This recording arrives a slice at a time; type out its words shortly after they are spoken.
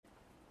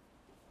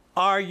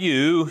Are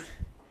you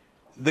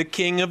the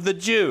King of the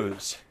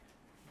Jews?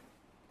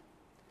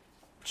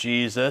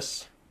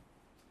 Jesus.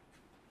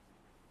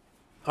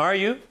 Are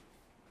you?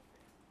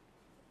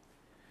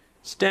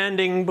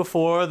 Standing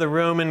before the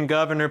Roman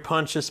governor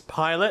Pontius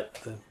Pilate,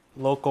 the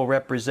local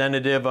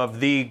representative of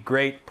the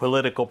great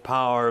political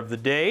power of the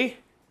day,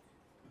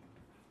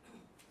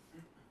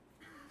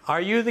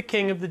 are you the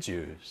King of the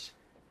Jews?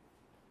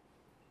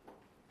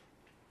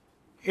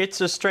 It's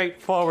a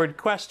straightforward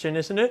question,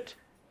 isn't it?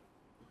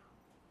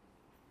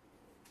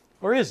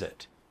 Or is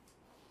it?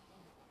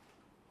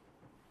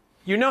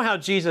 You know how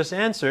Jesus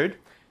answered.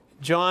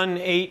 John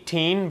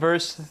 18,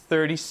 verse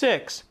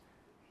 36.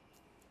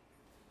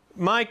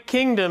 My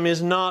kingdom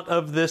is not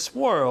of this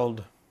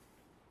world.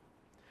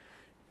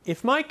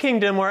 If my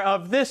kingdom were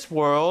of this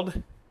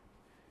world,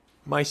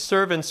 my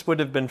servants would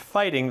have been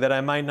fighting that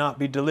I might not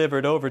be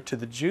delivered over to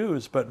the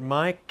Jews, but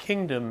my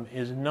kingdom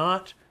is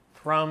not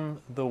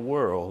from the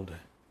world.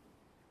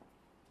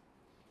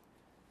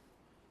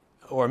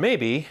 Or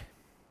maybe,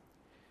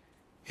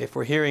 if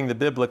we're hearing the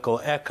biblical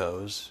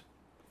echoes,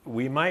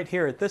 we might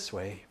hear it this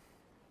way.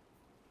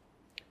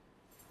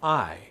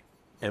 I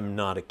am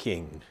not a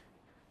king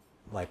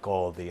like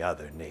all the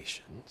other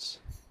nations.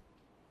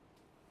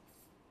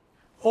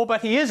 Oh,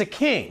 but he is a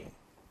king.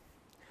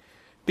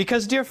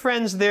 Because, dear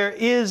friends, there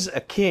is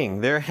a king.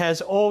 There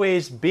has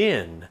always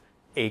been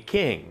a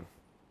king.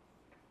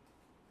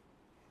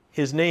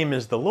 His name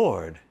is the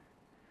Lord,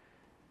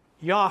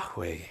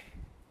 Yahweh,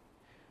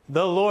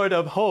 the Lord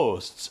of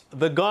hosts,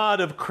 the God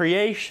of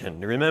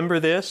creation. Remember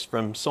this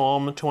from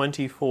Psalm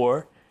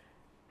 24.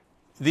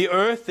 The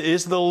earth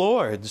is the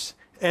Lord's,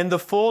 and the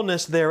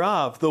fullness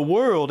thereof, the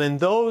world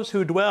and those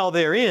who dwell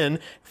therein,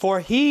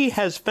 for he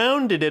has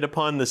founded it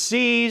upon the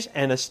seas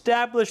and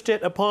established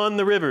it upon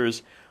the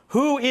rivers.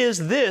 Who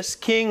is this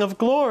King of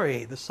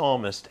glory? The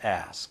psalmist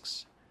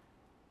asks.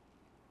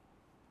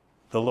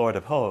 The Lord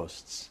of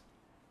hosts.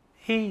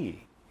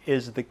 He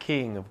is the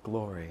King of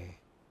glory.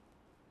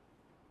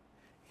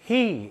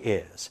 He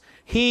is.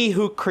 He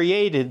who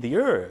created the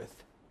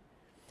earth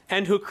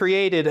and who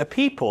created a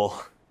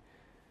people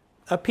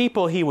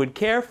he would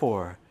care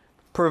for,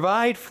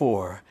 provide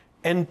for,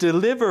 and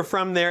deliver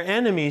from their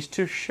enemies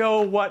to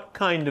show what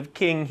kind of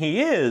king he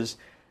is.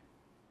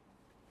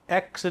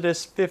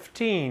 Exodus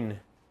 15.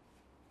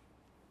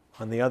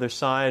 On the other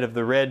side of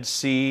the Red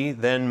Sea,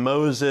 then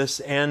Moses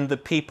and the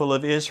people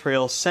of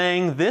Israel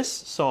sang this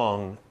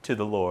song to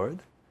the Lord,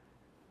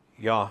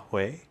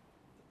 Yahweh,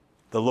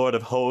 the Lord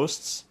of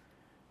hosts,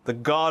 the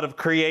God of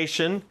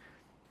creation.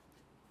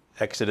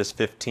 Exodus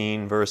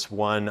 15, verse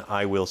 1,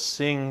 I will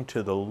sing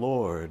to the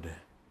Lord,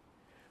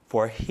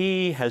 for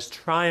he has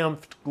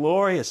triumphed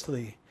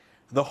gloriously.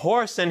 The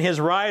horse and his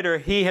rider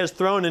he has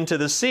thrown into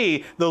the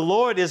sea. The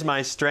Lord is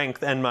my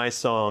strength and my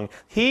song.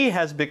 He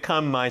has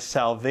become my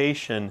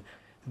salvation.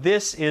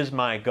 This is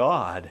my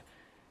God,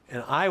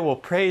 and I will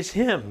praise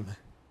him.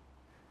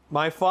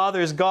 My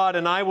Father's God,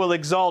 and I will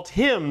exalt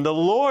him. The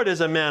Lord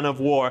is a man of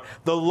war.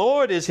 The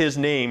Lord is his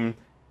name.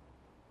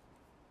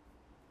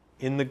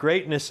 In the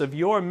greatness of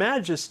your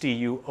majesty,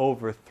 you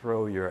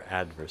overthrow your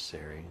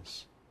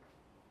adversaries.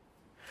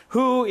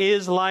 Who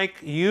is like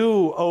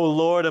you, O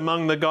Lord,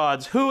 among the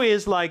gods? Who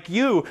is like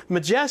you,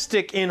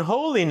 majestic in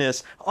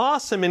holiness,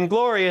 awesome in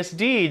glorious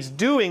deeds,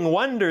 doing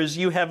wonders?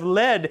 You have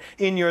led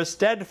in your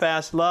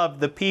steadfast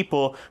love the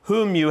people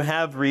whom you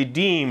have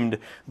redeemed.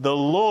 The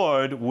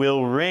Lord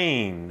will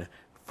reign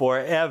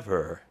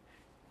forever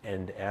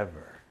and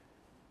ever.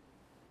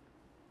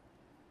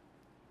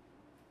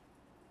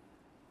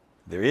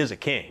 There is a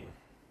king.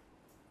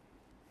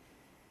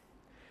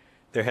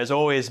 There has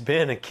always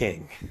been a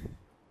king.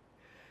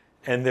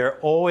 And there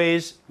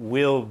always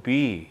will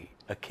be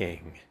a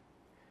king.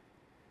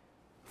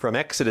 From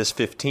Exodus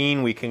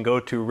 15, we can go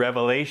to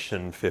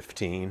Revelation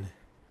 15.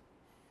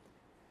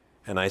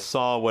 And I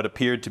saw what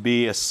appeared to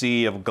be a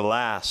sea of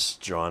glass,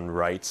 John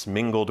writes,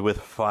 mingled with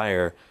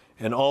fire,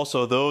 and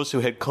also those who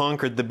had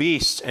conquered the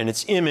beast and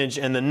its image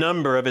and the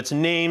number of its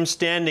name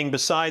standing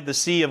beside the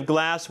sea of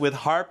glass with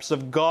harps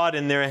of God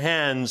in their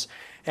hands.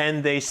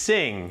 And they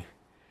sing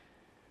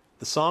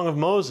the song of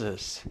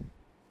Moses,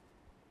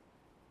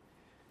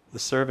 the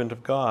servant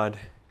of God,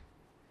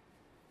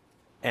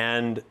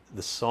 and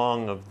the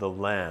song of the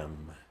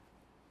Lamb,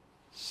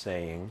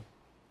 saying,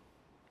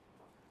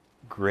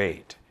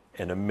 Great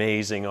and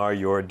amazing are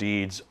your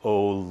deeds,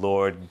 O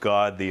Lord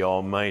God the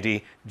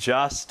Almighty.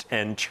 Just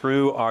and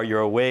true are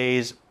your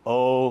ways,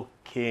 O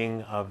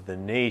King of the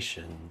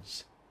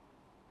nations.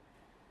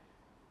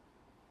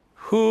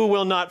 Who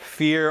will not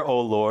fear,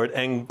 O Lord,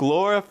 and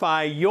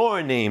glorify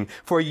your name?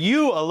 For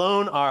you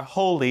alone are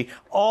holy.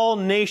 All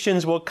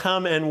nations will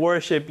come and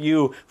worship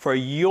you, for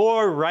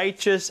your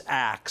righteous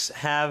acts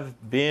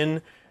have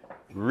been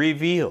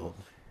revealed.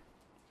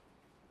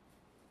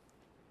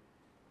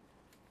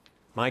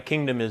 My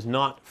kingdom is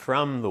not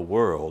from the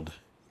world,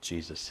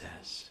 Jesus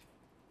says.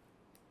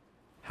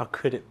 How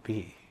could it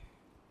be?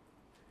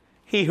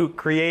 He who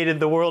created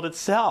the world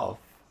itself,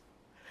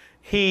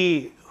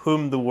 he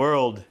whom the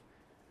world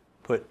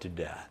put to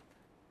death.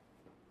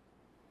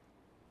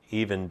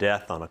 even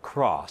death on a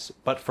cross.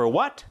 But for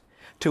what?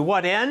 To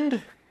what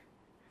end?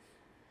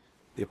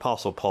 The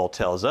Apostle Paul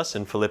tells us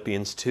in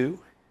Philippians 2,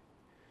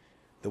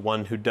 the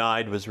one who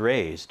died was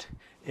raised,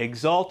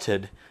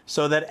 exalted,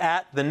 so that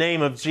at the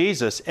name of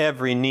Jesus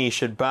every knee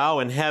should bow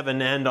in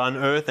heaven and on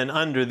earth and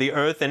under the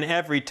earth, and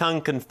every tongue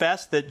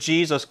confess that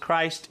Jesus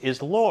Christ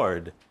is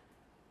Lord.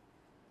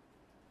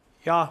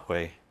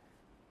 Yahweh,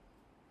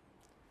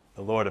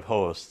 the Lord of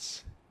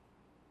hosts,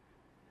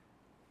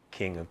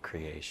 King of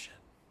creation.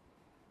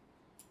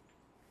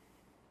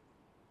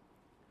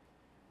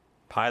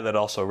 Pilate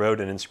also wrote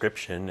an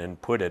inscription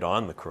and put it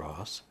on the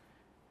cross.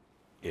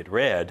 It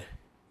read,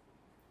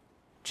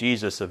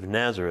 Jesus of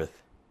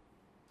Nazareth,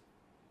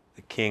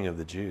 the King of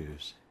the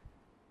Jews.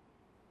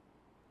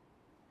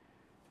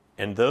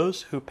 And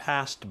those who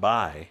passed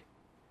by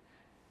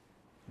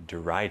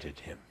derided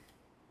him.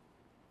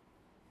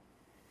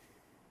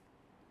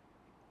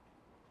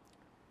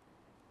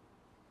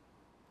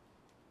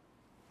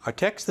 Our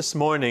text this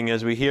morning,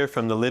 as we hear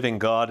from the living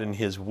God in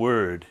His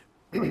Word,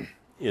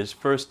 is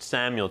 1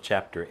 Samuel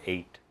chapter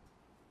 8,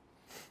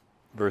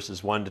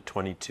 verses 1 to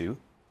 22.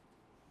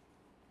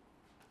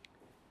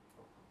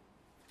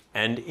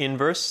 And in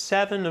verse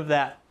 7 of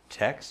that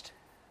text,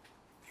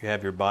 if you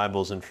have your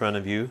Bibles in front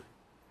of you,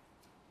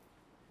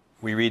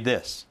 we read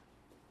this.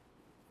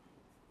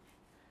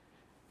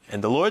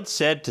 And the Lord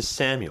said to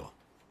Samuel,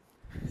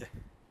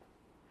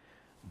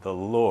 the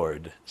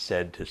Lord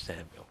said to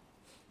Samuel,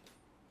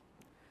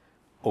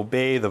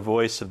 obey the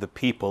voice of the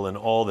people in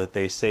all that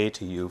they say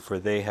to you, for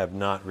they have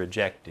not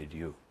rejected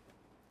you,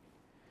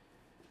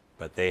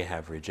 but they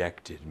have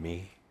rejected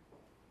me.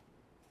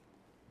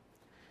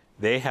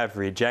 They have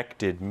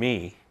rejected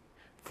me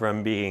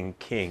from being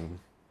king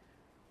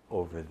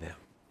over them.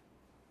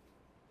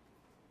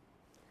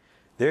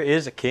 There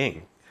is a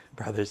king,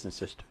 brothers and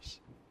sisters.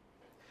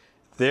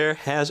 There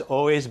has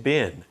always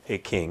been a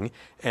king,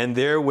 and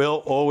there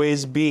will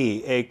always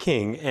be a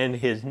king, and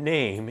his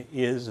name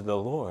is the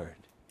Lord.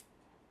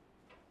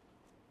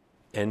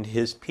 And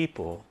his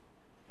people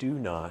do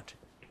not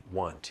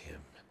want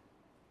him.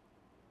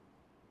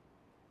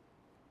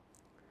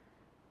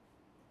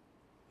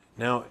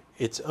 Now,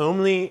 it's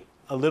only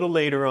a little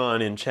later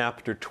on in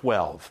chapter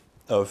 12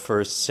 of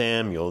 1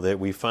 Samuel that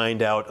we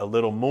find out a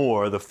little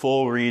more, the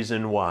full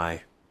reason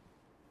why.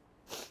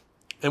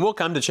 And we'll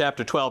come to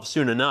chapter 12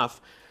 soon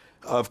enough,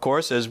 of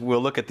course, as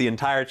we'll look at the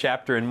entire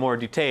chapter in more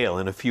detail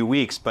in a few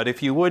weeks. But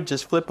if you would,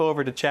 just flip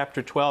over to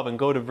chapter 12 and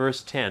go to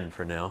verse 10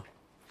 for now.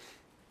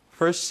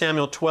 1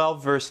 Samuel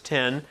 12, verse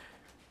 10.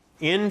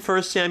 In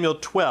 1 Samuel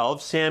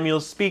 12,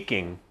 Samuel's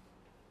speaking.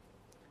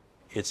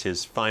 It's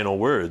his final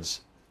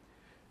words.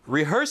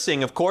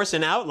 Rehearsing, of course,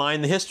 in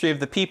outline the history of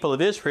the people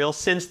of Israel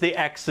since the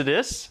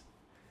Exodus.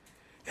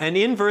 And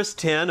in verse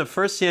 10 of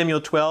 1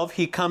 Samuel 12,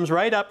 he comes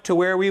right up to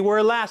where we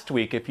were last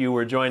week, if you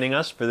were joining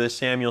us for this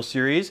Samuel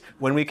series,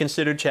 when we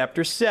considered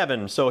chapter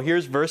 7. So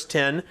here's verse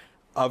 10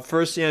 of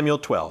 1 Samuel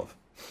 12.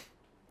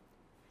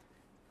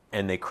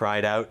 And they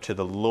cried out to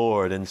the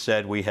Lord and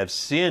said, we have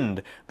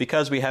sinned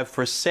because we have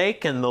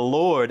forsaken the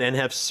Lord and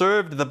have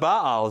served the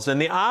Baals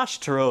and the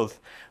Ashtaroth.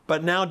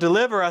 But now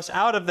deliver us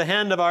out of the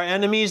hand of our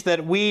enemies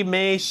that we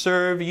may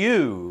serve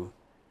you.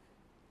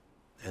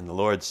 And the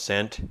Lord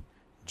sent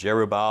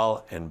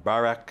Jerubbaal and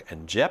Barak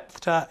and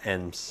Jephthah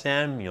and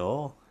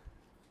Samuel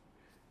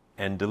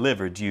and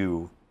delivered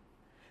you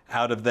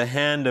out of the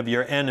hand of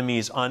your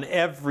enemies on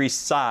every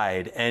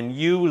side, and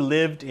you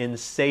lived in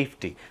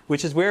safety,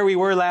 which is where we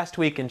were last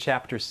week in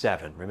chapter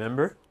 7,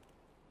 remember?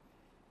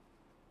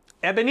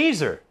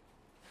 Ebenezer,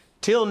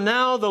 till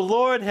now the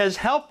Lord has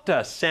helped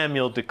us,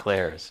 Samuel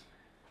declares.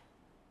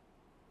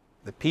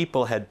 The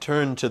people had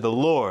turned to the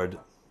Lord.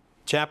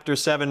 Chapter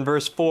 7,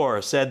 verse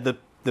 4 said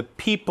the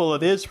people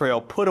of Israel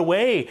put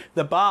away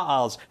the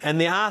Baals and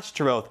the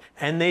Ashtaroth,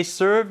 and they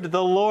served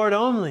the Lord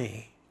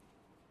only.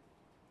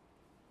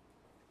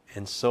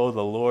 And so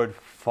the Lord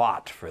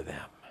fought for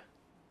them.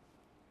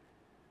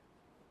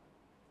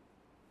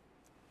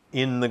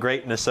 In the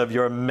greatness of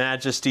your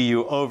majesty,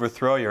 you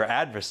overthrow your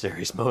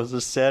adversaries,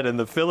 Moses said, and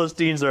the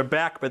Philistines are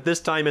back, but this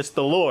time it's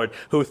the Lord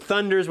who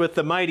thunders with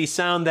the mighty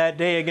sound that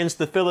day against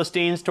the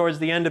Philistines towards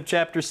the end of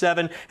chapter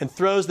 7 and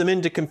throws them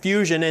into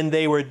confusion, and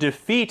they were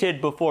defeated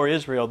before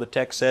Israel, the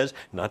text says,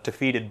 not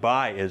defeated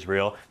by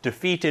Israel,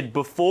 defeated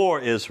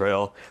before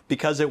Israel,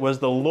 because it was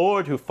the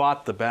Lord who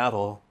fought the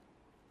battle.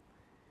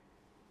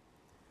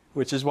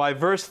 Which is why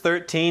verse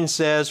 13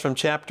 says from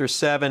chapter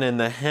 7, and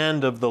the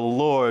hand of the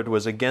Lord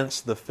was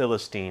against the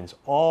Philistines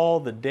all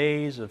the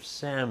days of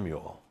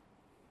Samuel,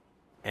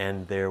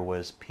 and there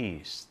was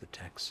peace, the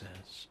text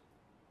says.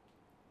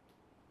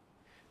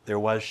 There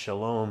was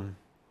shalom.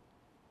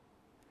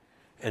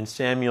 And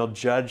Samuel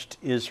judged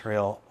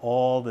Israel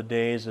all the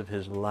days of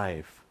his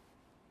life.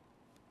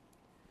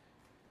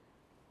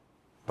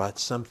 But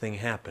something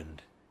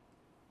happened.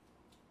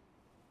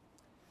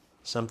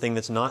 Something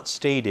that's not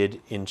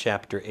stated in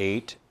chapter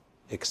 8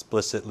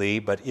 explicitly,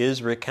 but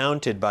is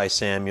recounted by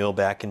Samuel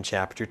back in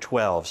chapter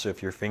 12. So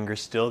if your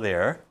finger's still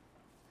there,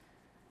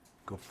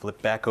 go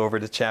flip back over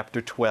to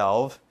chapter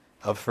 12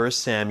 of 1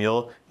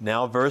 Samuel.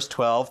 Now verse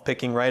 12,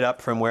 picking right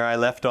up from where I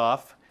left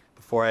off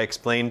before I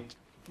explained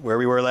where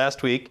we were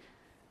last week.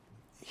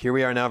 Here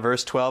we are now,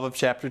 verse 12 of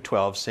chapter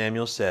 12.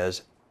 Samuel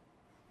says,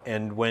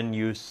 "And when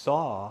you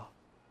saw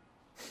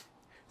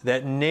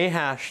that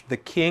Nahash, the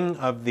king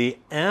of the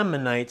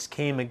Ammonites,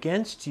 came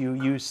against you,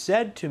 you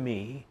said to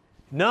me,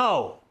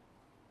 'No,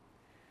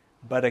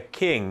 but a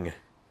king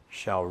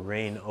shall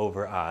reign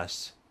over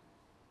us.'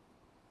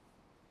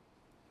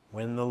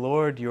 When the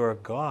Lord your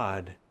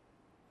God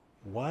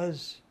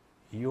was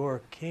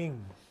your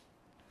king,"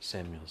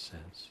 Samuel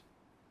says.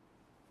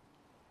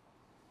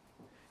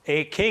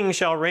 "A king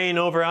shall reign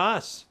over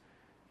us."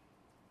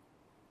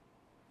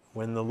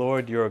 When the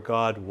Lord your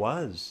God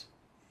was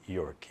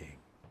your king.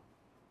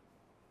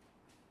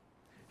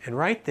 And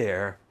right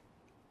there,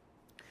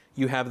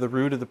 you have the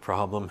root of the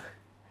problem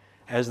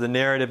as the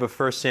narrative of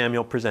 1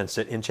 Samuel presents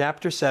it. In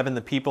chapter 7,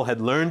 the people had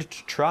learned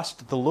to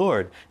trust the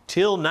Lord.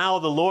 Till now,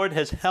 the Lord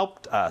has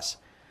helped us.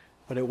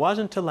 But it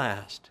wasn't to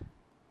last.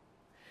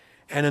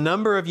 And a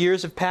number of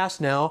years have passed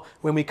now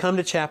when we come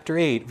to chapter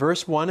 8.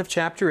 Verse 1 of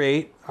chapter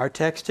 8, our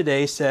text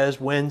today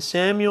says, "When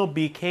Samuel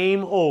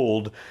became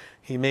old,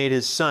 he made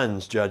his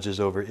sons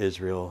judges over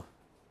Israel."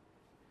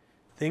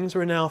 Things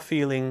were now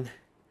feeling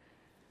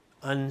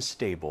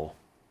unstable,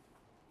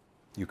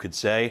 you could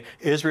say.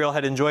 Israel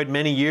had enjoyed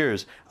many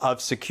years of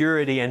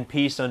security and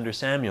peace under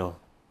Samuel.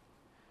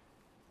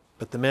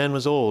 But the man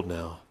was old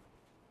now.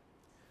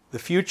 The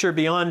future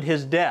beyond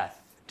his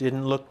death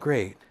didn't look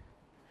great.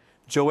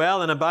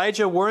 Joel and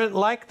Abijah weren't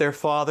like their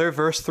father.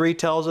 Verse 3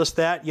 tells us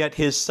that, "Yet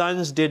his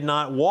sons did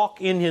not walk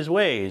in his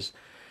ways,"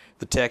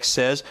 the text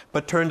says,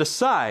 "but turned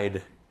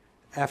aside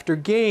after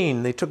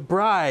gain. They took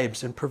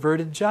bribes and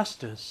perverted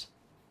justice."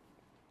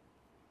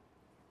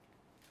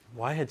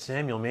 Why had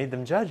Samuel made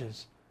them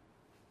judges?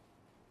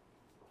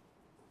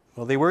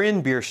 Well, they were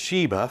in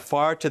Beersheba,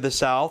 far to the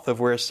south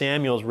of where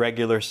Samuel's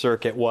regular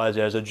circuit was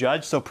as a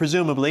judge, so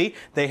presumably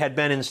they had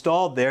been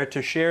installed there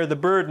to share the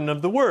burden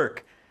of the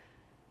work.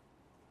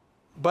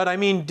 But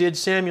did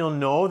Samuel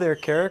know their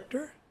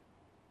character?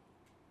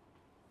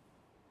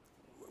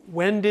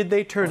 When did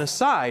they turn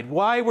aside?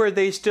 Why were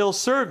they still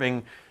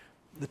serving?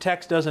 The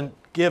text doesn't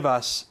give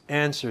us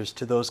answers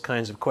to those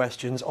kinds of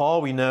questions.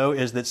 All we know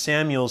is that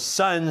Samuel's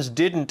sons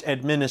didn't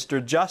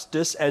administer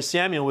justice as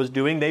Samuel was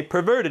doing. They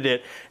perverted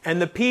it.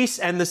 And the peace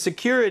and the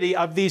security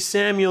of these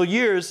Samuel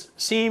years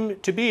seem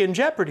to be in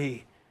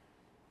jeopardy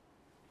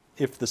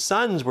if the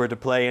sons were to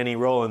play any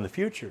role in the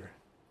future.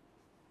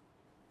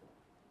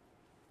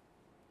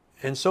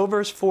 And so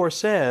verse 4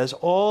 says,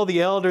 "All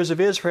the elders of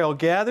Israel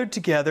gathered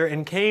together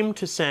and came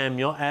to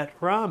Samuel at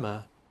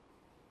Ramah,"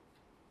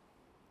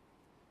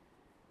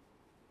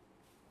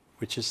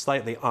 which is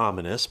slightly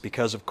ominous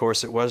because, of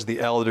course, it was the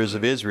elders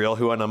of Israel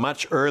who on a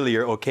much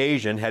earlier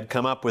occasion had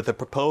come up with a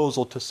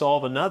proposal to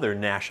solve another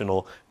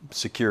national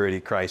security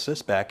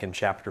crisis back in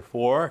chapter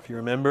 4, if you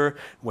remember,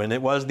 when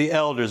it was the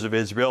elders of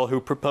Israel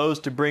who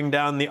proposed to bring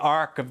down the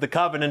Ark of the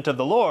Covenant of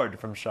the Lord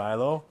from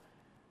Shiloh.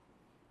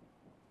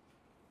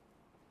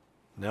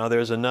 Now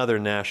there's another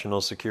national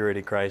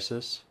security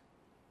crisis.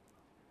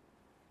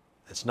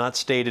 It's not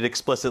stated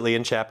explicitly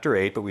in chapter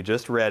 8, but we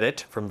just read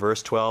it from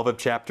verse 12 of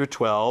chapter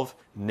 12.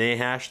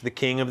 Nahash, the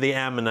king of the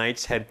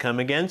Ammonites, had come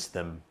against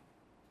them.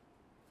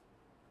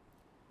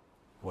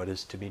 What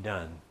is to be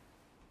done?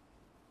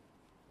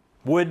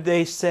 Would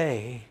they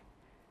say,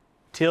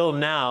 "Till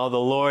now the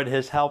Lord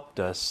has helped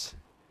us,"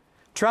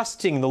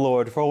 trusting the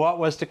Lord for what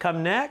was to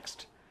come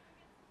next?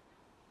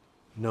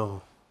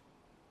 No.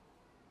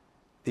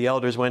 The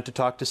elders went to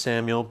talk to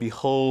Samuel.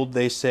 "Behold,"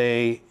 they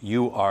say,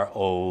 "you are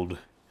old,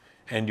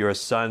 and your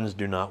sons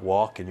do not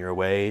walk in your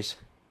ways,"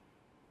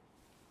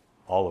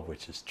 all of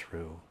which is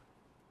true.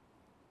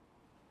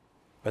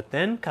 But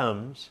then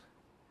comes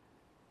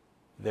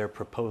their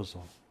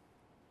proposal,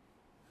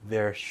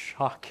 their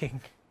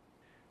shocking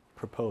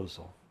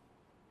proposal.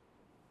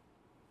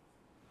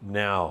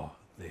 "Now,"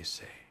 they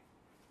say,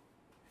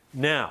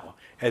 "now,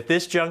 at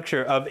this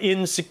juncture of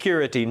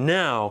insecurity,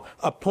 now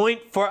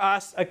appoint for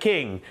us a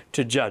king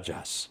to judge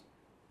us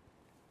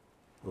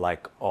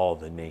like all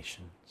the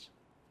nations."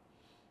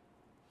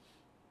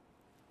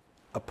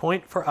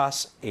 Appoint for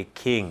us a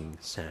king,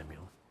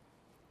 Samuel,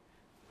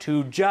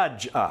 to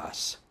judge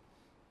us.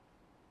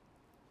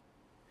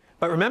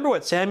 But remember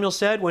what Samuel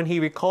said when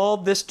he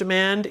recalled this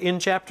demand in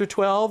chapter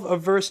 12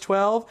 of verse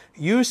 12?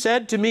 "You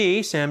said to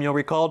me," Samuel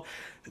recalled,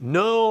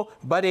 "No,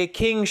 but a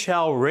king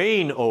shall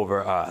reign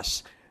over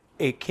us."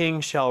 A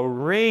king shall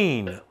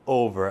reign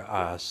over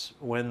us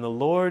when the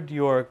Lord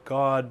your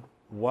God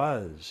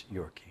was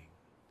your king.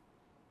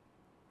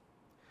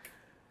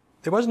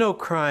 There was no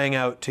crying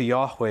out to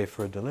Yahweh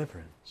for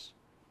deliverance.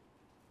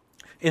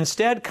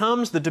 Instead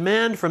comes the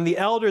demand from the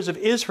elders of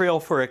Israel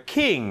for a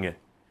king.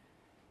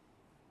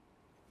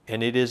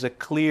 And it is a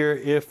clear,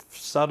 if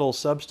subtle,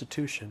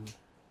 substitution.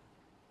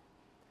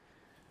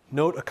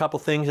 Note a couple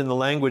things in the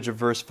language of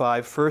verse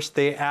 5. First,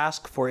 they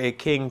ask for a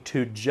king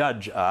to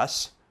judge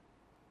us.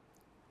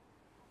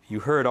 You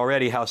heard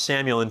already how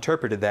Samuel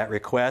interpreted that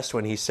request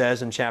when he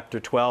says in chapter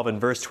 12 and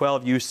verse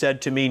 12, "You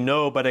said to me,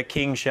 no, but a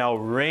king shall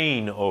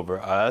reign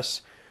over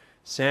us."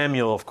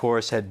 Samuel, of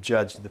course, had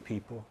judged the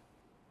people,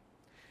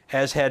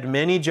 as had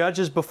many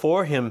judges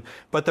before him.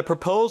 But the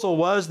proposal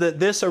was that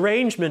this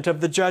arrangement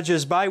of the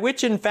judges, by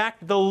which in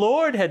fact the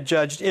Lord had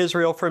judged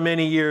Israel for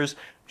many years,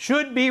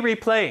 should be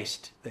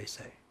replaced, they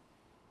say,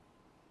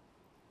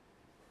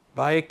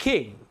 by a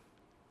king.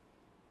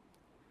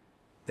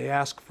 They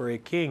ask for a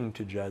king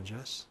to judge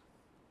us.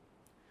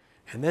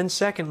 And then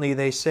secondly,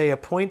 they say,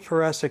 appoint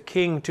for us a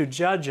king to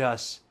judge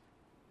us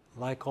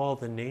like all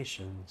the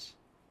nations.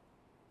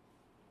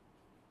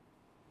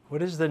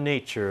 What is the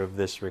nature of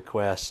this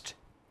request?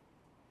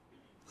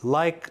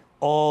 Like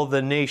all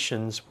the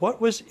nations.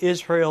 What was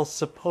Israel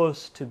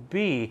supposed to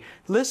be?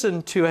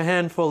 Listen to a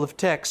handful of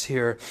texts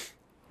here.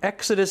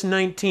 Exodus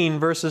 19,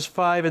 verses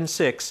 5 and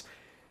 6.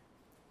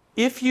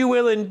 "If you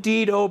will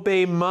indeed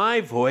obey my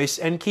voice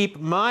and keep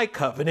my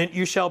covenant,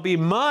 you shall be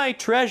my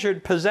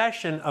treasured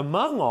possession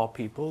among all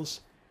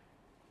peoples,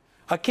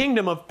 a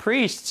kingdom of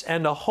priests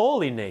and a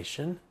holy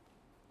nation."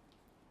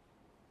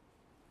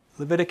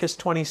 Leviticus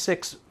 20,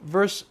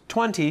 verse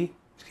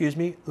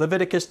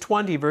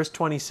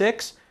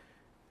 26.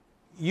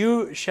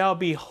 "You shall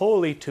be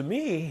holy to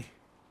me,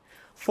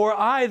 for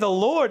I, the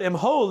Lord, am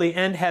holy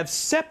and have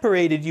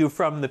separated you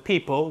from the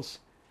peoples,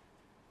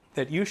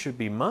 that you should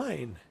be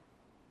mine."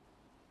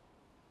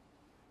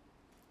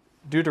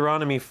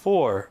 Deuteronomy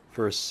 4,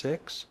 verse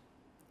 6.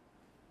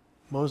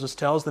 Moses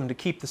tells them to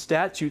keep the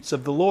statutes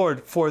of the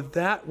Lord, "for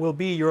that will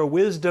be your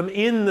wisdom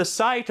in the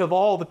sight of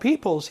all the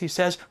peoples," he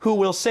says, "who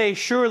will say,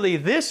 surely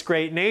this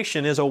great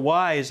nation is a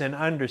wise and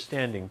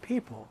understanding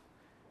people."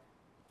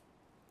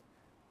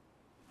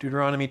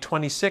 Deuteronomy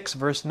 26,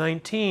 verse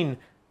 19.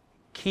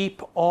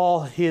 "Keep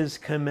all his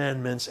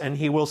commandments, and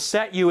he will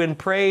set you in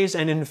praise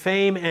and in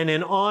fame and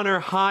in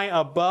honor high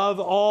above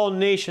all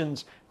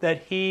nations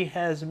that he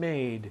has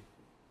made."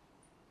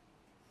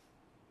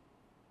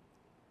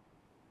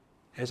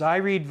 As I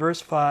read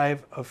verse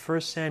 5 of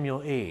 1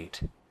 Samuel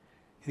 8,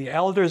 the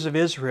elders of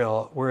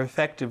Israel were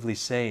effectively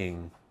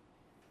saying,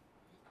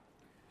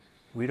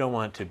 we don't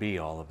want to be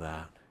all of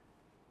that.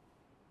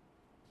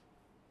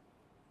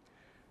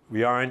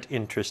 We aren't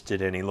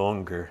interested any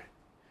longer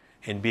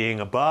in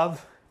being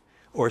above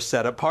or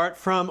set apart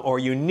from or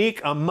unique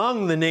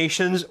among the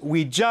nations.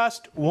 We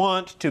just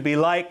want to be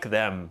like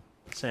them,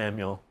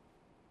 Samuel.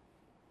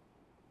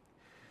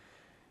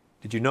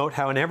 Did you note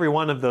how in every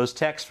one of those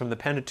texts from the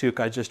Pentateuch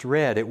I just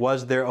read, it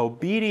was their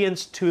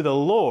obedience to the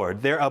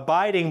Lord, their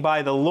abiding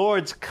by the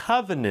Lord's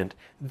covenant.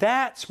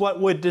 That's what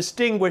would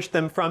distinguish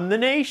them from the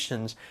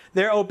nations.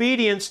 Their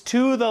obedience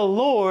to the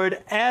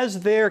Lord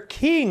as their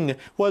king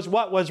was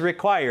what was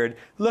required.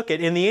 Look,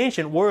 in the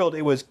ancient world,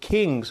 it was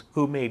kings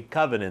who made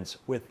covenants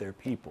with their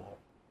people.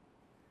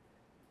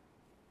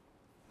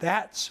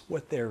 That's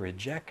what they're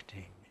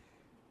rejecting.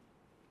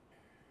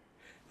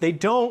 They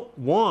don't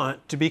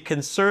want to be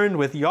concerned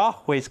with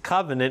Yahweh's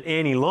covenant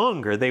any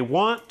longer. They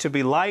want to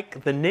be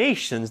like the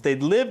nations.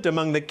 They'd lived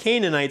among the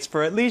Canaanites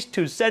for at least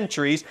 2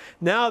 centuries.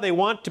 Now they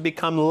want to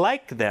become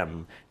like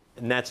them.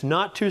 And that's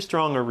not too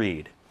strong a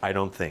read, I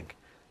don't think,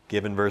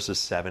 given verses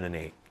 7 and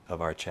 8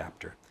 of our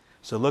chapter.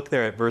 So look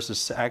there at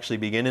verses, actually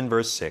begin in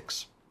verse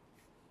 6.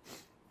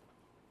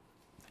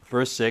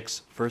 Verse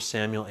 6, 1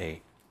 Samuel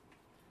 8.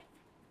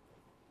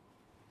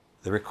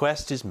 The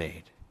request is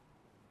made.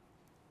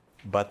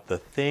 "But the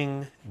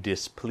thing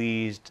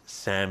displeased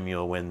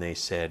Samuel when they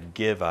said,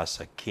 'Give us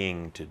a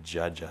king to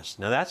judge us.'"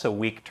 Now that's a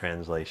weak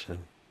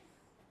translation.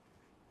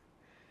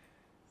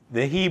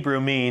 The Hebrew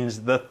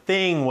means the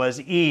thing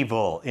was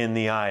evil in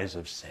the eyes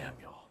of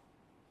Samuel.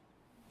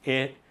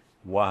 It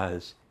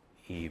was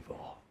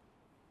evil.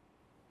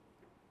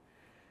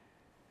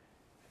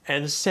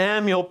 And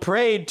Samuel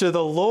prayed to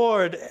the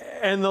Lord,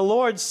 and the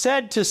Lord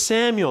said to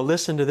Samuel,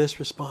 listen to this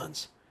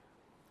response,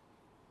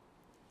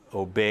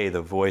 "Obey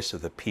the voice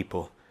of the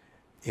people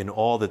in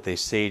all that they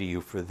say to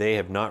you, for they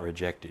have not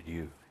rejected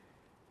you,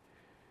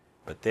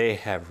 but they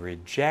have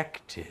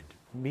rejected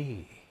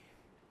me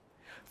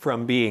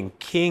from being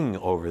king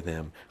over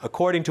them,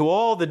 according to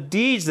all the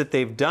deeds that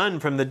they've done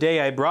from the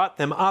day I brought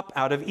them up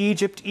out of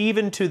Egypt,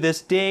 even to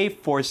this day,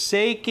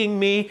 forsaking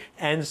me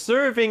and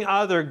serving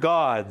other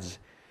gods.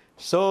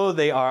 So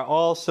they are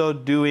also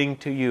doing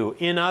to you."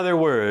 In other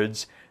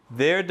words,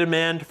 their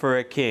demand for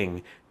a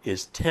king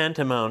is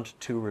tantamount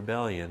to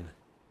rebellion,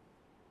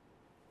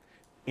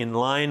 in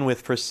line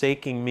with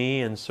forsaking me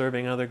and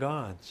serving other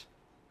gods.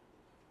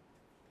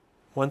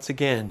 Once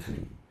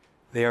again,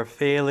 they are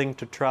failing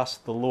to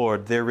trust the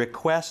Lord. Their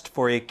request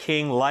for a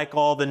king like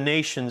all the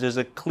nations is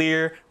a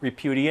clear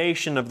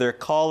repudiation of their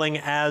calling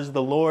as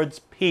the Lord's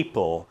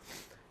people.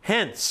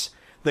 Hence,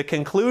 the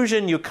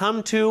conclusion you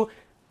come to,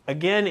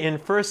 again in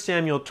 1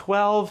 Samuel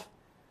 12,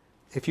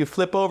 if you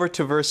flip over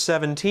to verse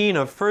 17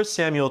 of 1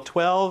 Samuel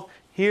 12,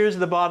 here's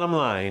the bottom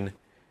line.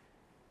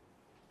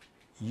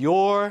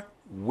 "Your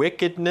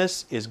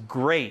wickedness is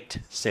great,"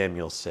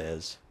 Samuel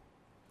says,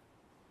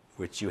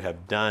 "which you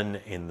have done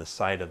in the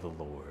sight of the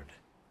Lord."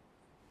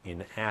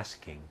 in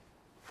asking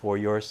for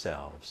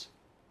yourselves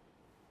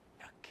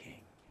a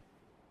king.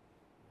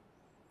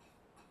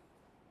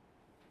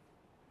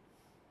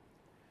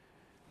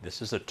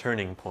 This is a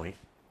turning point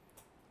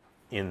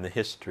in the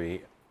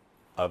history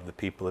of the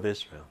people of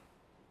Israel.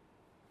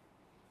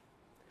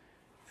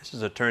 This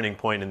is a turning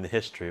point in the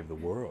history of the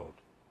world.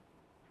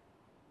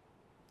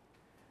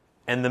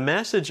 And the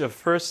message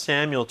of 1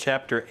 Samuel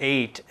chapter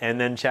 8 and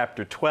then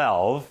chapter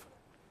 12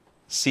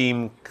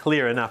 seem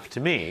clear enough to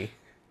me.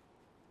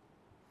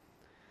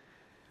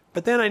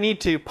 But then I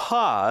need to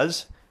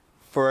pause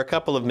for a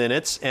couple of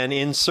minutes and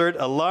insert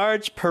a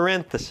large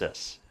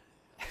parenthesis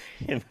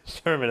in the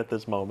sermon at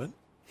this moment.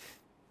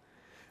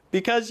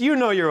 Because you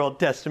know your Old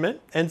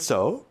Testament, and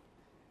so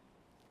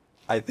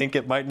I think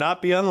it might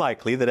not be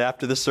unlikely that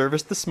after the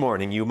service this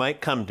morning you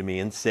might come to me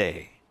and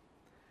say,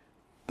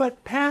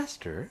 "But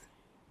Pastor,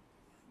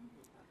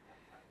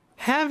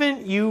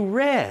 haven't you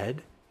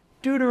read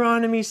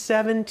Deuteronomy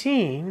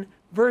 17,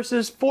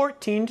 verses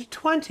 14 to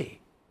 20?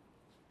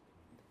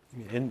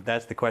 And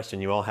that's the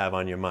question you all have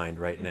on your mind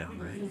right now,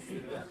 right?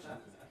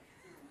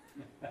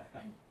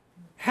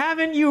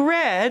 Haven't you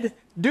read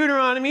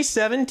Deuteronomy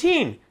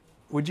 17?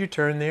 Would you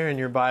turn there in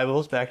your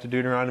Bibles back to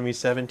Deuteronomy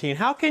 17?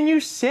 How can you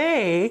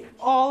say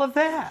all of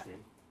that?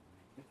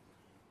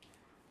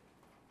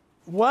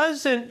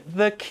 Wasn't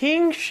the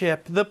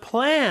kingship the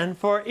plan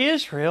for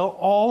Israel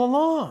all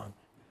along?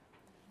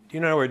 Do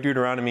you know where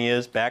Deuteronomy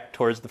is? Back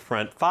towards the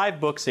front. 5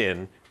 books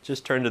in.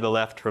 Just turn to the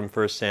left from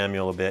 1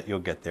 Samuel a bit. You'll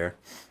get there.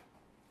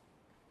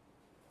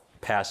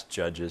 Past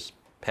Judges.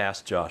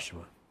 Past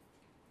Joshua.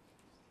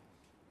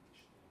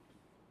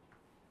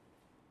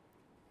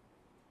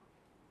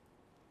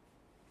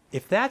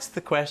 If that's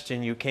the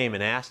question you came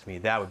and asked me,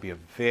 that would be a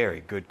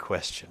very good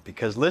question.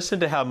 Because listen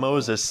to how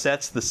Moses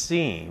sets the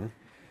scene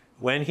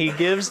when he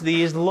gives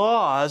these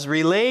laws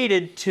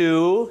related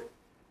to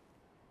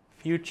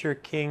future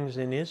kings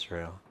in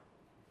Israel.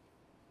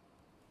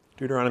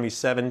 Deuteronomy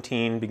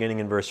 17, beginning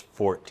in verse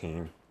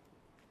 14.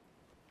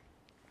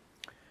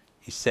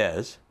 He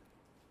says,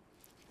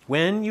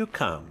 "When you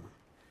come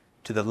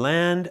to the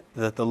land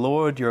that the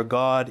Lord your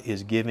God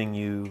is giving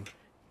you,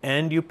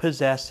 and you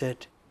possess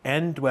it,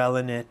 and dwell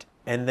in it,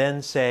 and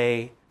then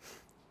say,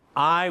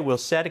 'I will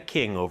set a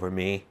king over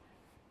me,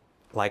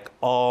 like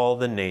all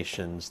the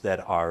nations that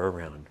are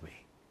around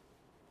me.'"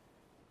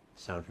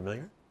 Sound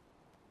familiar?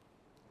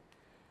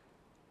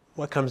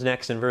 What comes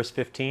next in verse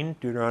 15?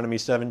 Deuteronomy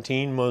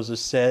 17, Moses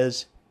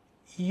says,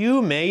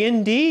 "You may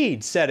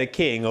indeed set a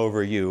king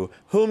over you,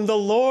 whom the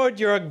Lord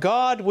your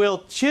God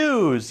will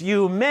choose.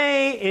 You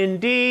may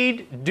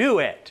indeed do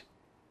it."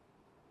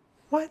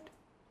 What?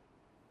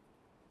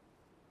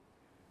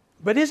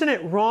 But isn't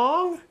it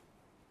wrong?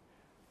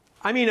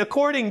 I mean,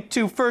 according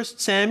to 1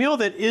 Samuel,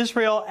 that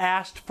Israel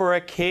asked for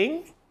a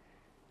king?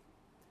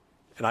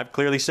 And I've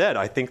clearly said,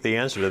 I think the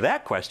answer to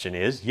that question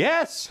is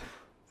yes.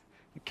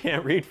 You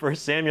can't read 1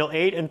 Samuel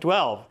 8 and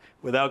 12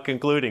 without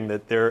concluding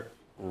that they're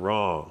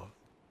wrong.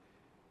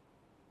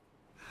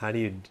 How do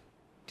you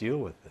deal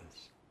with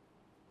this?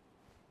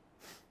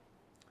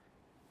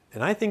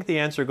 And I think the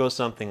answer goes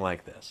something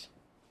like this.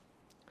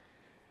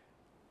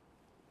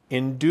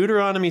 In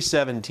Deuteronomy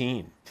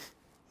 17,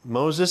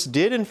 Moses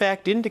did in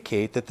fact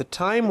indicate that the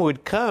time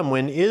would come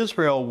when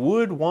Israel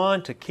would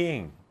want a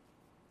king.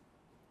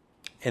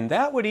 And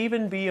that would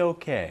even be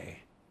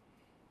okay,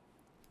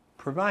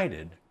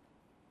 provided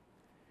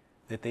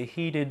that they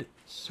heeded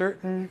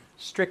certain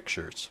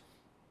strictures.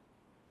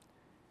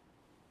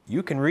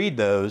 You can read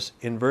those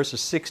in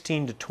verses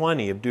 16 to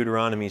 20 of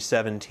Deuteronomy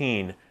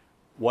 17.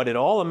 What it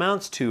all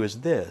amounts to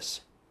is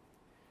this: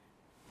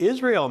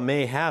 Israel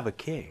may have a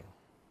king,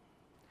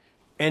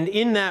 and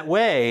in that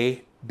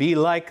way be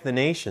like the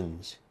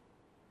nations.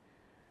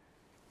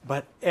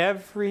 But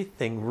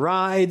everything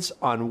rides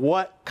on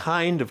what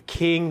kind of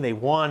king they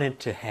wanted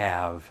to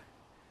have.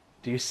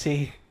 Do you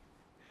see?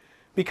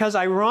 Because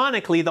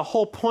ironically, the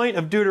whole point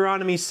of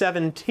Deuteronomy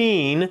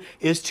 17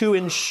 is to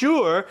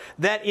ensure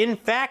that in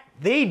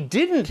fact they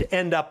didn't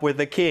end up with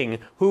a king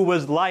who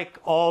was like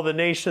all the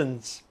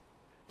nations.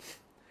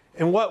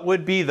 And what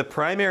would be the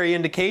primary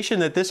indication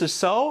that this is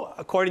so?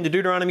 According to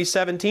Deuteronomy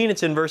 17,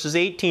 it's in verses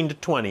 18 to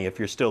 20, if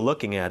you're still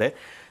looking at it.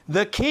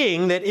 The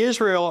king that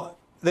Israel,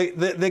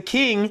 the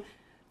king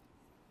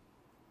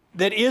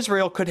that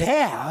Israel could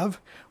have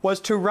was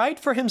to write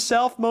for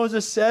himself,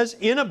 Moses says,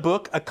 in a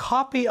book, a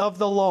copy of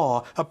the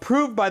law,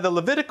 approved by the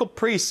Levitical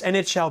priests, and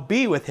it shall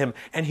be with him,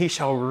 and he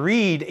shall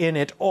read in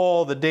it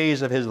all the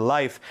days of his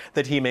life,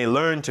 that he may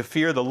learn to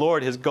fear the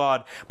Lord his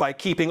God by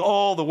keeping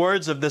all the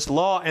words of this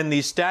law and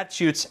these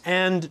statutes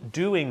and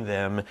doing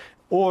them.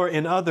 Or,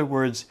 in other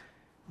words,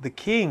 the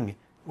king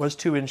was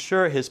to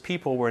ensure his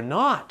people were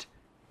not,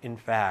 in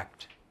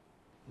fact,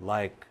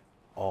 like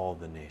all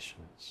the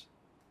nations.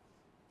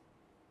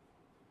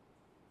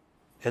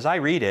 As I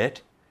read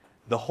it,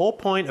 the whole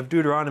point of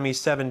Deuteronomy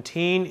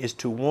 17 is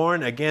to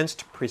warn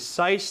against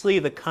precisely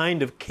the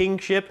kind of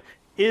kingship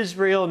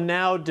Israel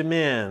now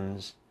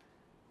demands.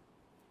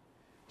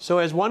 So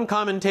as one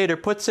commentator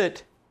puts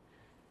it,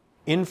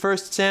 In 1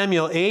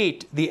 Samuel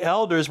 8, the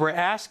elders were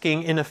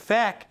asking, in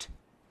effect,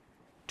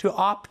 to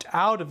opt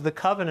out of the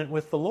covenant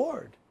with the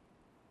Lord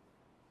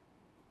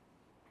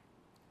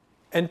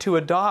and to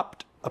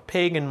adopt a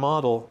pagan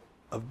model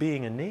of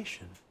being a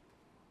nation.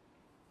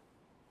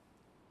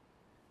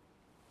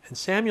 And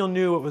Samuel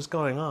knew what was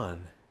going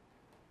on.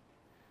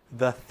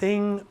 The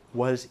thing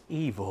was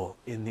evil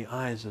in the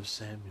eyes of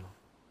Samuel,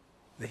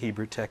 the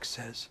Hebrew text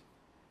says.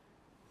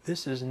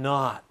 This is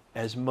not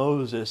as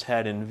Moses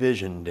had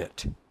envisioned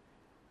it.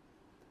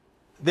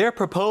 Their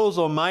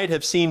proposal might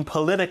have seemed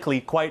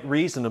politically quite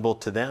reasonable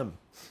to them,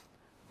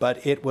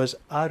 but it was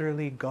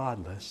utterly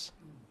godless.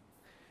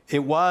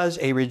 It was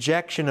a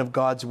rejection of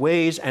God's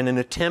ways and an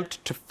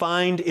attempt to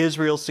find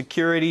Israel's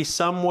security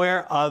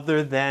somewhere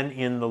other than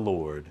in the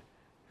Lord.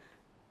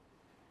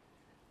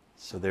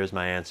 So there's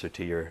my answer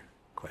to your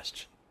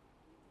question.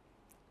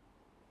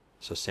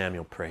 So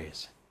Samuel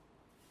prays.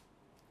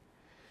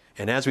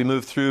 And as we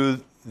move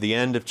through the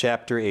end of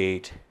chapter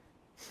 8,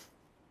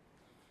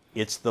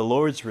 it's the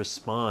Lord's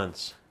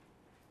response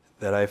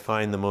that I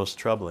find the most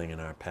troubling in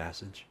our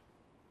passage.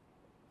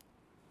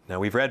 Now,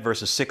 we've read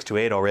verses 6 to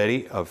 8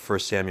 already of 1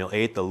 Samuel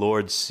 8. The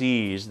Lord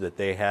sees that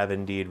they have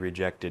indeed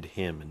rejected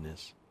him in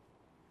this.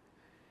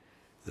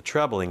 The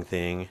troubling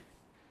thing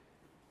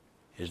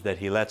is that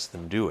he lets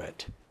them do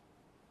it.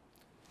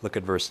 Look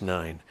at verse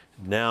 9.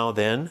 Now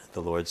then,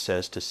 the Lord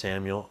says to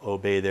Samuel,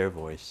 obey their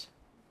voice.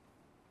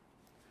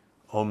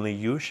 Only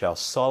you shall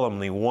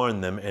solemnly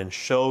warn them and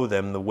show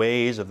them the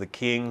ways of the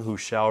king who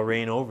shall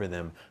reign over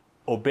them.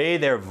 Obey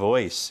their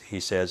voice, he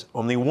says.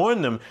 Only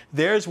warn them,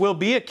 theirs will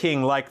be a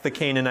king like the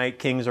Canaanite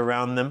kings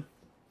around them.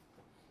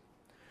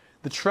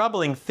 The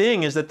troubling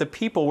thing is that the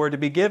people were to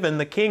be given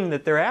the king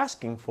that they're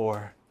asking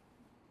for.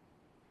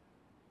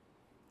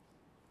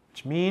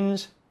 Which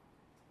means,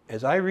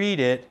 as I read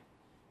it,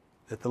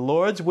 that the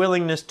Lord's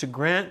willingness to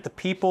grant the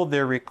people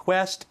their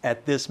request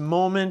at this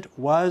moment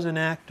was an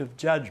act of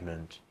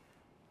judgment.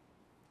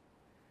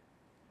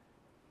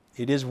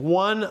 It is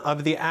one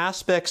of the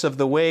aspects of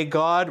the way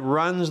God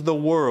runs the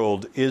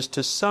world is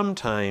to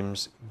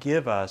sometimes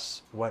give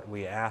us what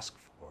we ask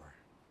for.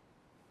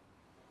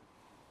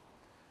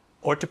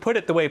 Or to put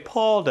it the way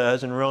Paul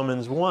does in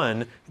Romans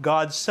 1,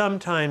 God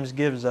sometimes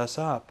gives us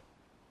up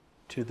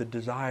to the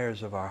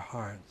desires of our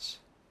hearts.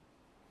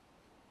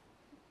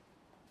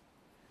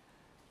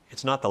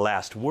 It's not the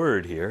last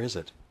word here, is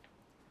it?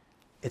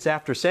 It's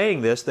after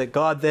saying this that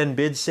God then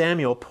bids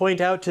Samuel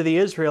point out to the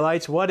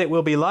Israelites what it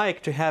will be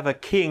like to have a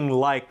king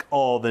like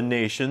all the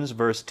nations,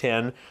 verse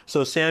 10.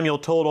 So Samuel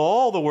told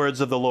all the words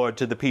of the Lord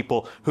to the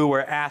people who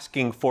were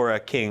asking for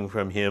a king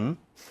from him.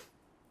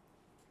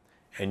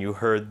 And you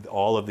heard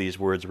all of these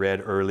words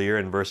read earlier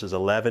in verses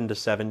 11 to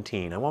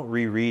 17. I won't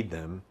reread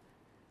them.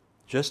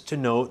 Just to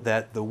note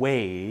that the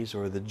ways,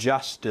 or the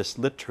justice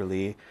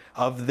literally,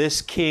 of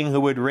this king who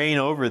would reign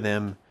over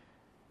them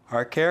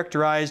are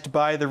characterized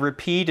by the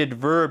repeated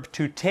verb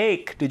to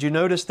take. Did you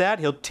notice that?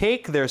 He'll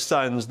take their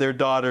sons, their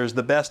daughters,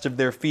 the best of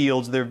their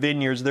fields, their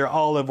vineyards, their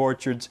olive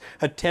orchards,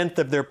 a tenth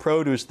of their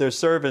produce, their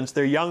servants,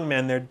 their young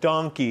men, their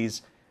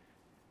donkeys.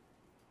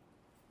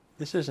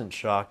 This isn't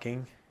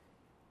shocking.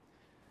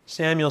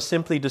 Samuel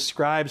simply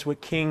describes what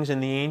kings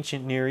in the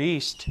ancient Near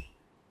East,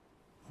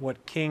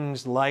 what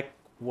kings like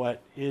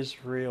what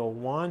Israel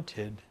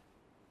wanted,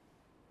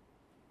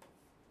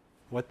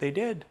 what they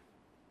did.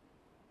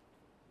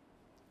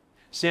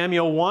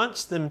 Samuel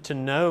wants them to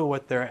know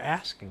what they're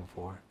asking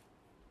for.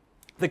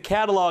 The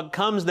catalog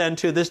comes then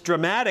to this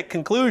dramatic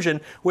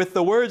conclusion with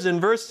the words in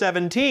verse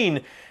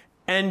 17,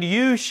 and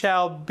you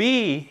shall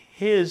be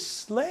his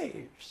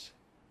slaves.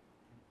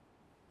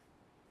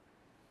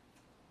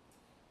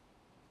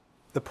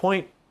 The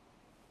point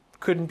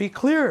couldn't be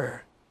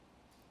clearer.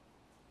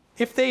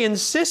 If they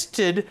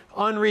insisted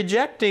on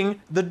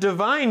rejecting the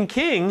divine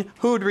king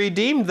who'd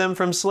redeemed them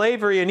from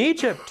slavery in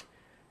Egypt,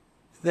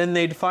 then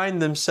they'd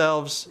find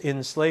themselves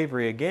in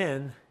slavery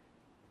again.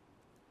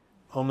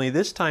 Only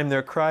this time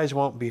their cries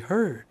won't be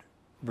heard.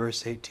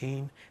 Verse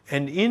 18,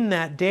 and in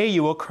that day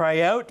you will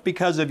cry out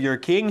because of your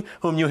king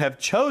whom you have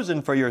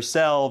chosen for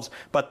yourselves,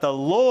 but the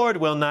Lord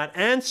will not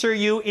answer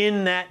you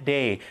in that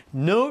day.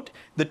 Note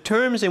the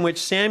terms in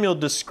which Samuel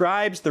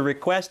describes the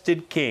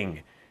requested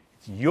king.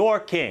 It's your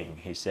king,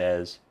 he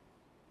says,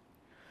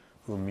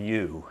 whom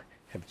you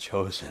have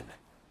chosen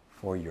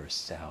for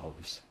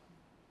yourselves.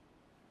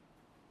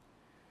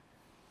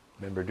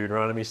 Remember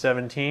Deuteronomy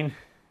 17?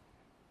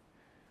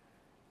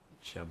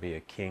 Shall be a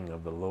king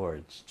of the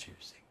Lord's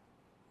choosing.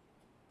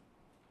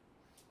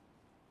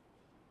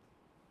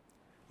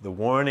 The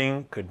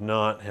warning could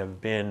not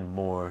have been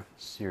more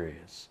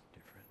serious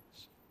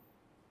difference.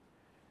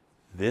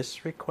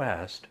 This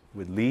request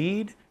would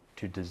lead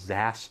to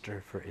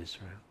disaster for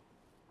Israel.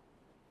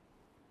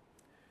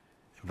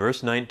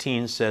 Verse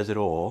 19 says it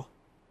all.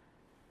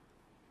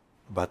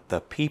 But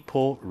the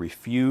people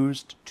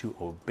refused to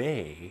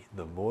obey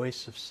the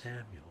voice of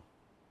Samuel.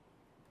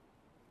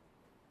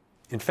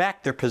 In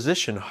fact, their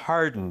position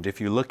hardened if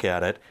you look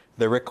at it.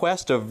 The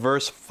request of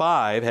verse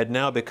 5 had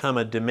now become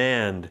a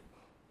demand.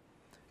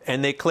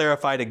 And they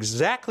clarified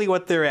exactly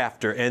what they're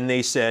after. And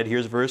they said,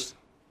 here's verse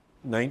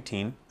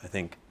 19, I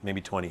think,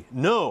 maybe 20.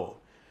 No,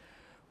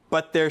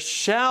 but there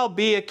shall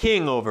be a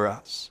king over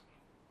us,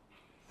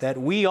 that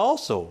we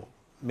also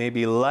may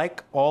be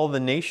like all the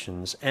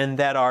nations, and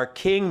that our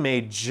king may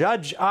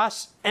judge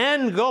us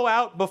and go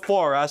out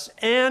before us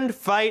and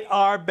fight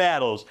our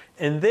battles.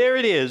 And there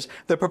it is.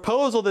 The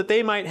proposal that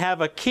they might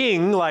have a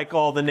king like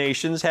all the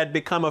nations had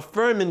become a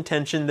firm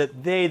intention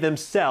that they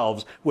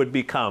themselves would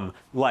become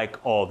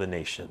like all the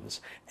nations.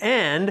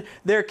 And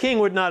their king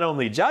would not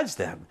only judge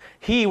them,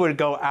 he would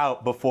go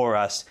out before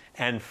us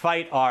and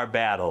fight our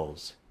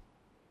battles.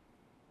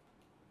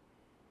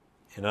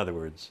 In other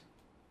words,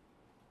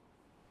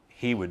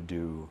 he would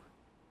do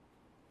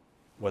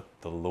what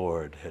the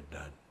Lord had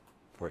done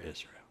for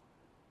Israel.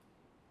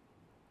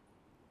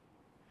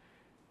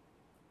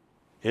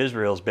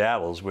 Israel's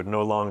battles would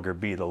no longer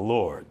be the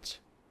Lord's,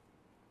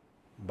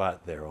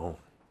 but their own.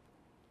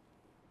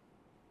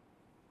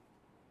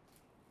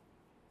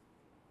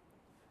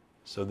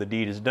 So the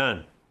deed is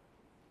done.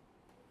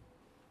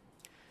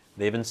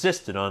 They've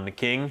insisted on the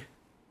king.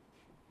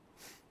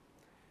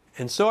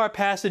 And so our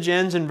passage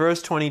ends in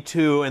verse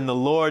 22, and the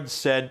Lord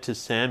said to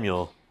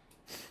Samuel,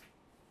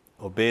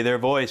 obey their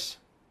voice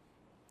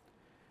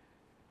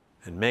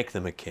and make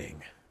them a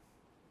king.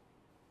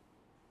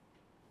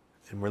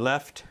 And we're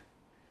left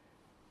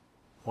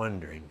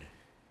wondering,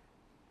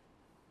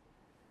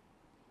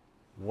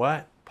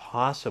 what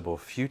possible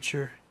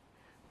future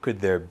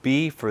could there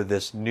be for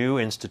this new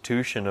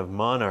institution of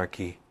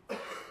monarchy,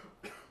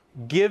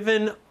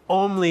 given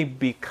only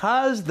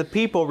because the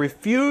people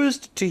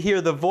refused to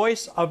hear the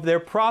voice of their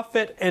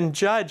prophet and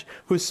judge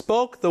who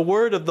spoke the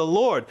word of the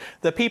Lord.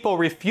 The people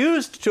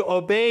refused to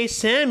obey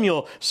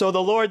Samuel, so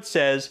the Lord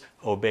says,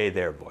 obey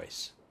their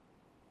voice.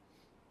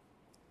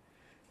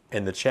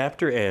 And the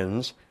chapter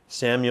ends,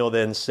 Samuel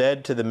then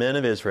said to the men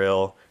of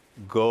Israel,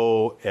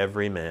 go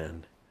every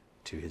man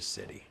to his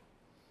city.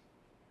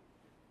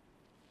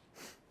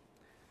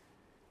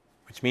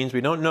 Which means we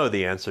don't know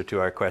the answer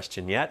to our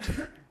question yet.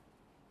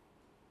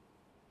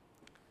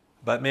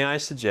 But may I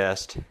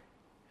suggest,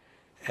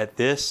 at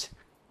this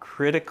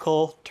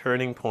critical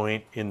turning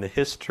point in the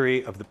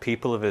history of the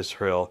people of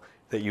Israel,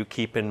 that you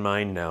keep in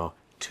mind now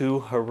two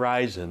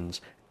horizons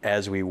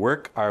as we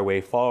work our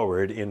way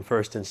forward in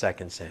 1st and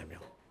 2nd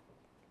Samuel.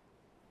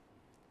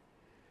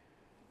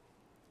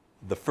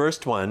 The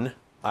first one,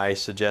 I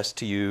suggest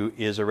to you,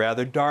 is a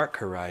rather dark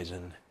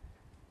horizon.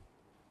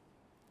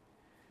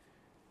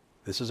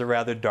 This is a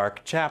rather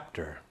dark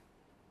chapter.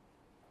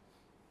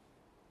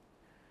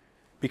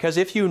 Because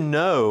if you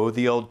know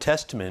the Old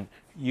Testament,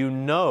 you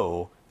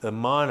know the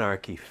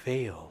monarchy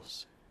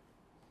fails.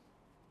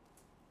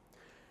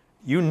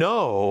 You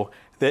know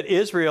that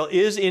Israel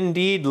is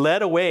indeed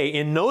led away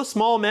in no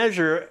small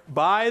measure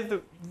by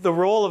the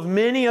role of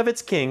many of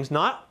its kings,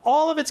 not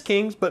all of its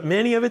kings, but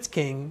many of its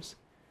kings,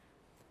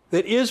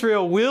 that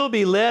Israel will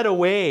be led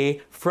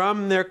away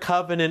from their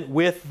covenant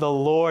with the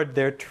Lord,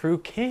 their true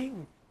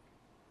king.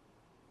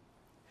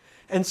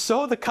 And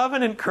so the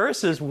covenant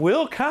curses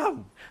will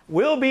come,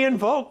 will be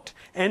invoked,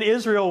 and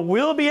Israel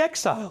will be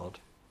exiled.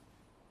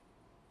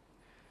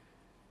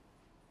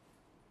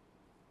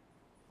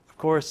 Of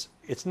course,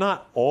 it's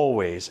not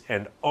always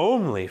and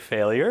only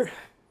failure.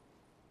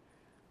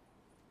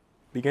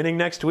 Beginning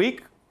next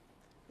week,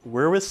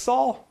 we're with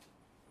Saul.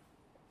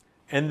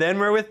 And then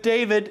we're with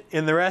David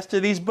in the rest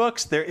of these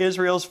books. They're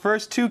Israel's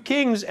first two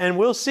kings, and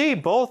we'll see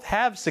both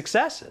have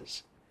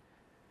successes.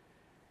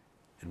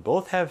 And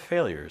both have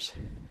failures.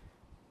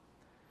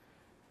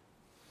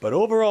 But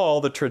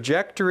overall, the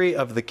trajectory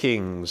of the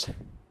kings,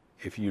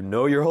 if you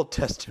know your Old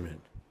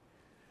Testament,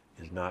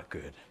 is not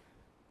good.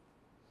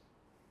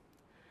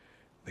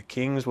 The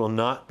kings will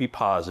not be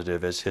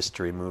positive as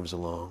history moves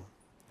along.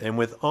 And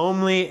with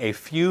only a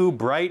few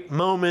bright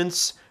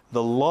moments,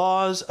 the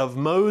laws of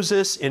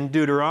Moses in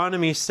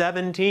Deuteronomy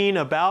 17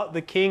 about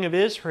the king of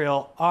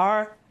Israel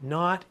are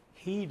not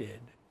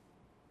heeded.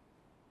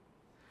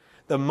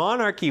 The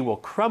monarchy will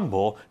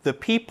crumble, the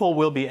people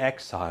will be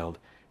exiled,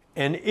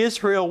 and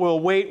Israel will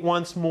wait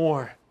once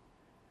more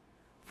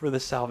for the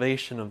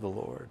salvation of the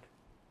Lord.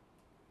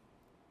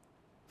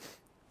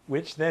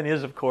 Which then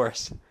is, of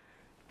course,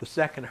 the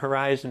second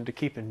horizon to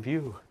keep in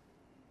view.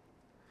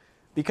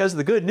 Because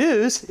the good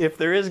news, if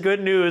there is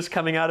good news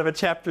coming out of a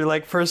chapter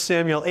like 1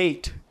 Samuel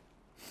 8,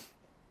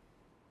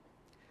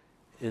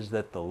 is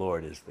that the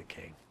Lord is the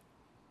king.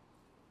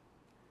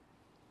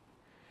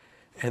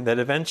 And that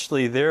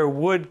eventually there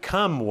would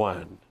come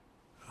one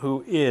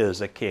who is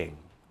a king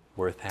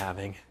worth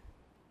having.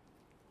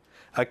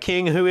 A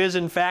king who is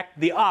in fact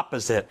the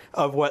opposite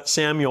of what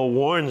Samuel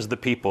warns the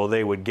people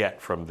they would get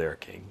from their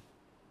king.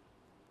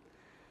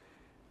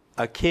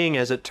 A king,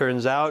 as it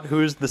turns out,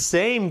 who is the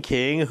same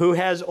king who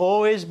has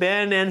always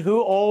been and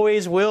who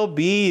always will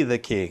be the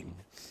king.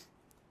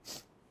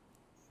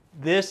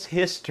 This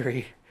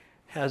history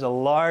has a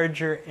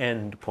larger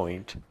end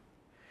point.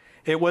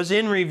 It was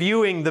in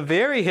reviewing the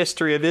very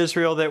history of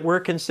Israel that we're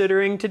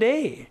considering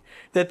today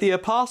that the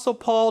Apostle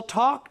Paul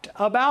talked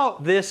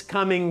about this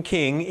coming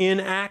king in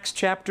Acts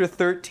chapter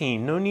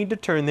 13. No need to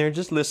turn there,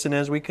 just listen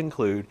as we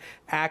conclude.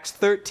 Acts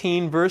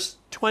 13, verse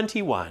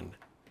 21.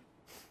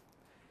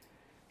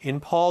 In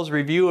Paul's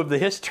review of the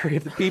history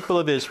of the people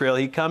of Israel,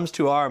 he comes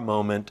to our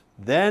moment.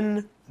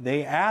 Then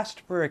they asked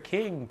for a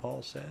king,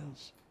 Paul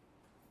says.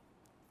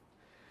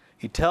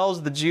 He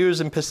tells the Jews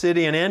in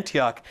Pisidian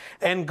Antioch,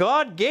 and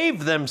God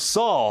gave them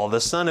Saul, the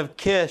son of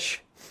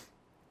Kish,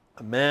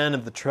 a man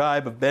of the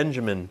tribe of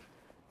Benjamin,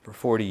 for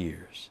 40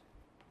 years.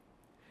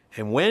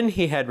 And when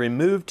he had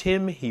removed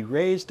him, he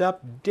raised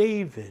up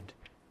David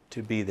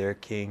to be their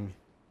king.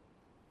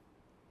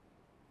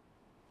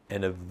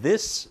 And of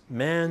this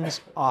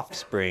man's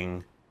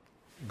offspring,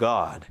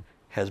 God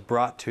has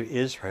brought to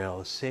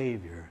Israel a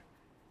Savior,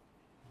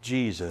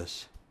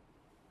 Jesus,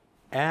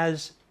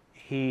 as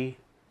he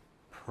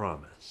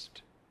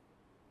promised.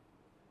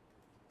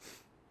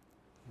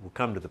 We'll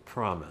come to the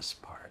promise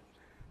part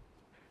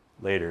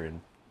later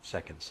in 2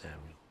 Samuel.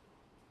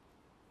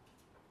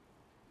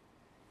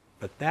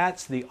 But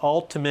that's the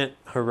ultimate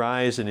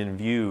horizon in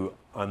view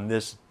on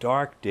this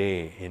dark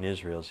day in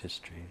Israel's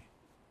history.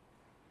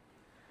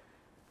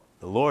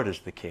 The Lord is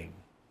the King.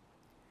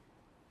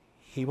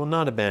 He will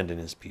not abandon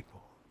his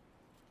people.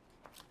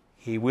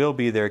 He will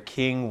be their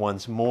king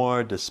once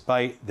more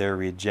despite their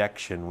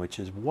rejection, which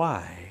is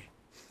why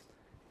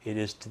it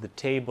is to the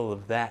table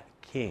of that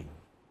king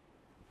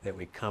that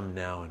we come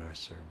now in our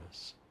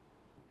service.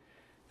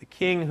 The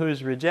king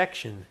whose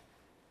rejection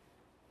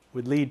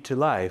would lead to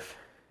life,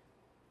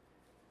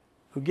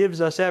 who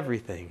gives us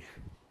everything,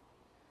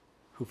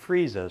 who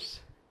frees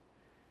us,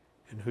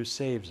 and who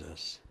saves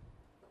us.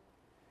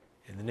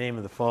 In the name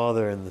of the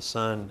Father, and the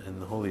Son,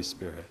 and the Holy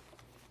Spirit.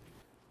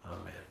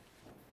 Amen.